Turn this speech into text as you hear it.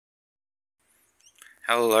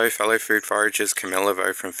Hello fellow food foragers, Camilla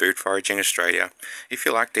Vo from Food Foraging Australia. If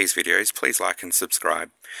you like these videos, please like and subscribe.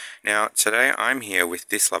 Now today I'm here with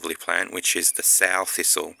this lovely plant, which is the sow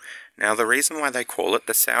thistle. Now the reason why they call it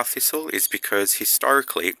the sow thistle is because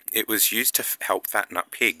historically it was used to help fatten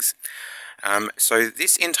up pigs. So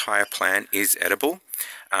this entire plant is edible,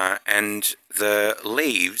 and the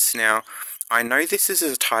leaves, now I know this is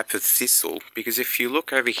a type of thistle because if you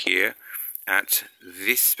look over here at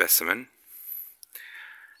this specimen,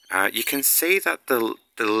 you can see that the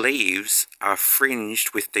leaves are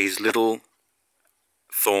fringed with these little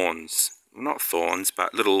thorns. Not thorns,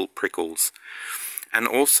 but little prickles. And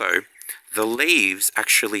also, the leaves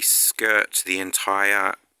actually skirt the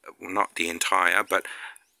entire, well, not the entire, but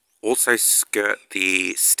also skirt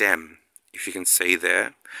the stem, if you can see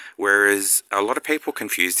there. Whereas a lot of people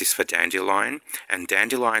confuse this for dandelion, and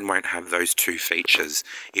dandelion won't have those two features.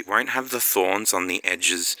 It won't have the thorns on the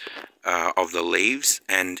edges of the leaves,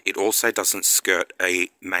 and it also doesn't skirt a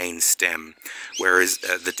main stem, whereas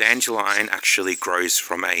the dandelion actually grows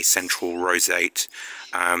from a central rosette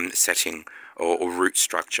setting or root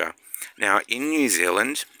structure. Now in New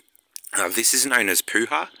Zealand, this is known as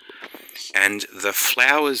puha, and the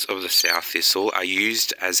flowers of the sow thistle are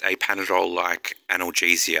used as a Panadol-like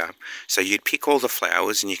analgesia. So you'd pick all the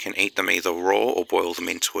flowers and you can eat them either raw or boil them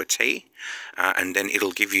into a tea, and then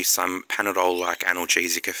it'll give you some Panadol-like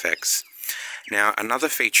analgesic effects. Now another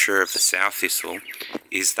feature of the sow thistle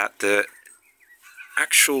is that the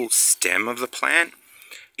actual stem of the plant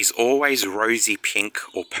is always rosy pink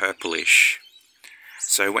or purplish.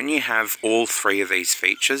 So when you have all three of these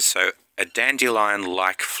features, so a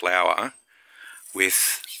dandelion-like flower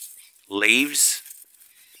with leaves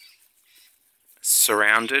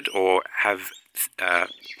surrounded or have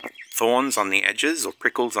thorns on the edges or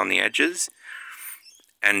prickles on the edges,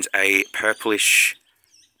 and a purplish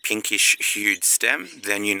pinkish hued stem,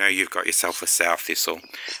 then you know you've got yourself a sow thistle.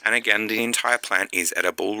 And again, the entire plant is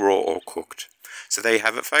edible, raw or cooked. So there you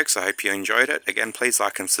have it folks, I hope you enjoyed it. Again, please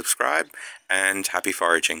like and subscribe, and happy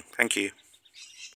foraging. Thank you.